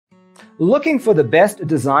Looking for the best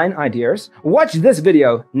design ideas? Watch this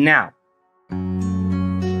video now.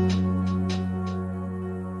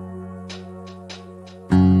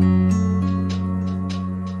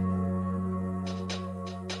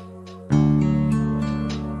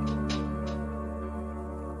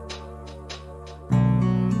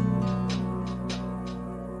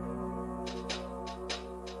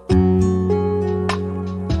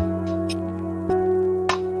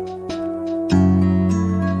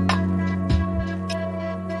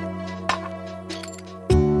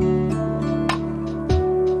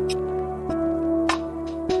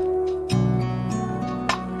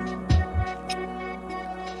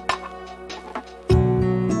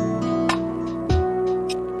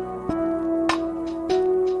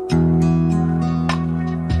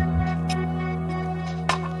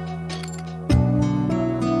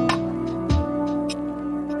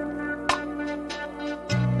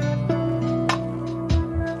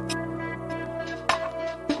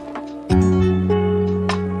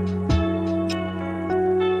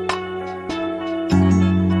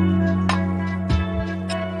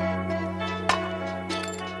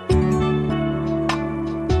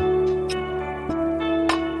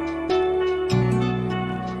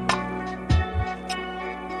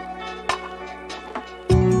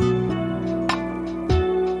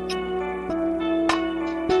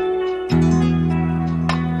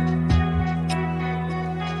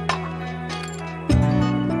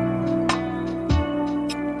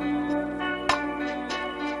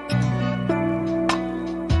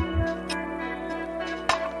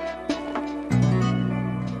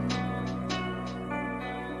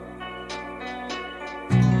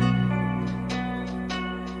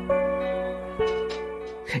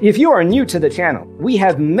 If you are new to the channel, we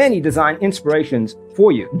have many design inspirations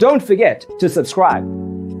for you. Don't forget to subscribe.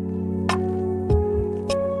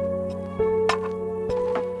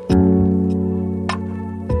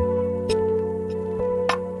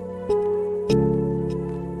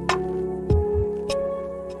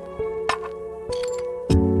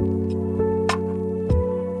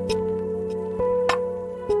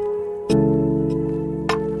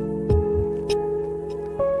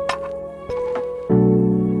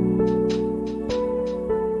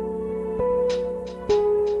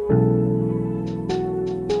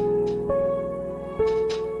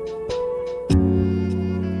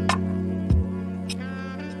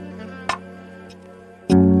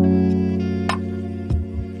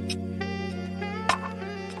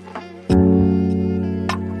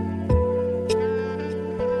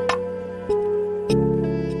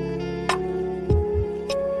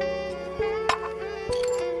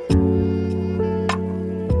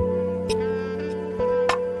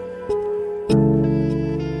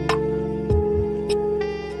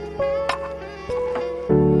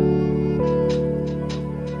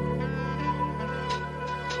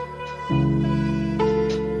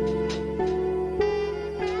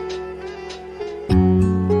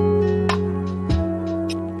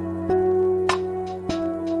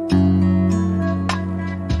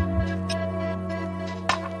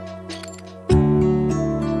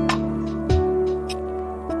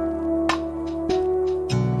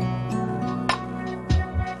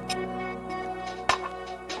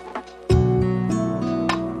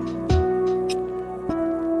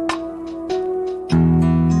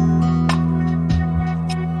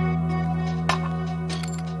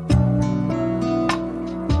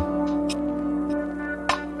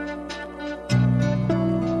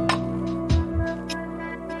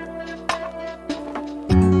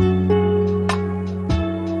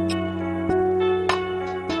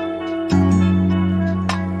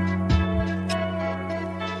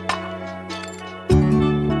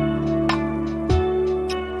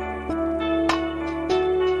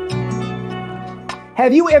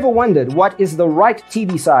 Have you ever wondered what is the right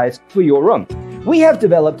TV size for your room? We have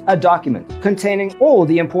developed a document containing all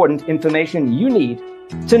the important information you need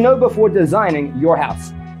to know before designing your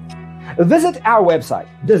house. Visit our website,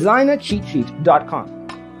 designercheatsheet.com.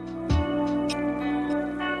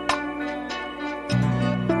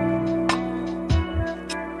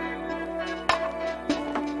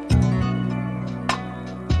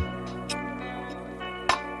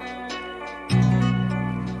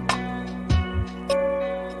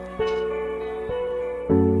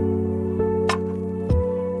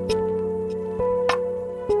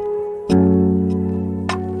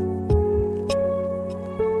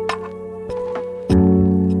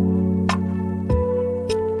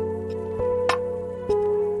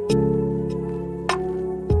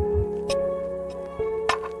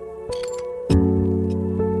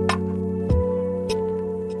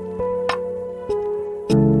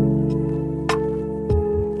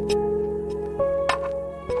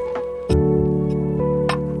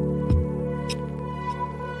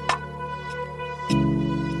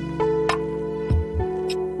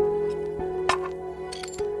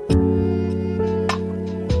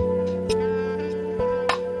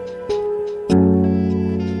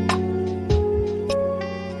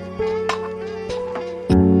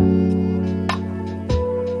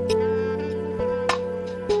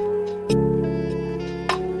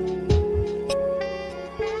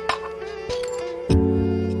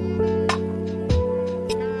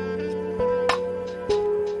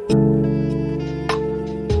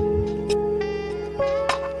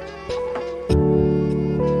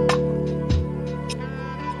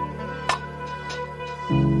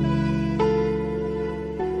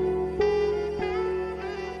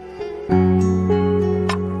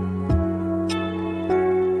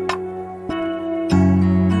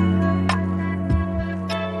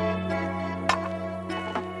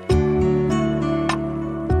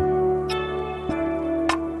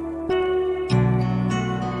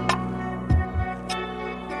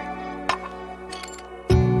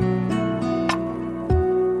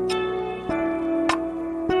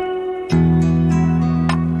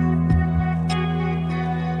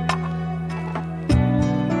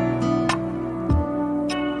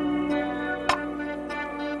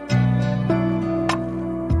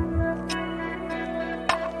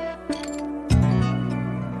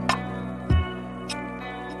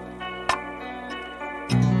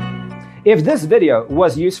 If this video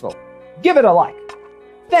was useful, give it a like.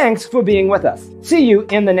 Thanks for being with us. See you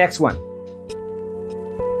in the next one.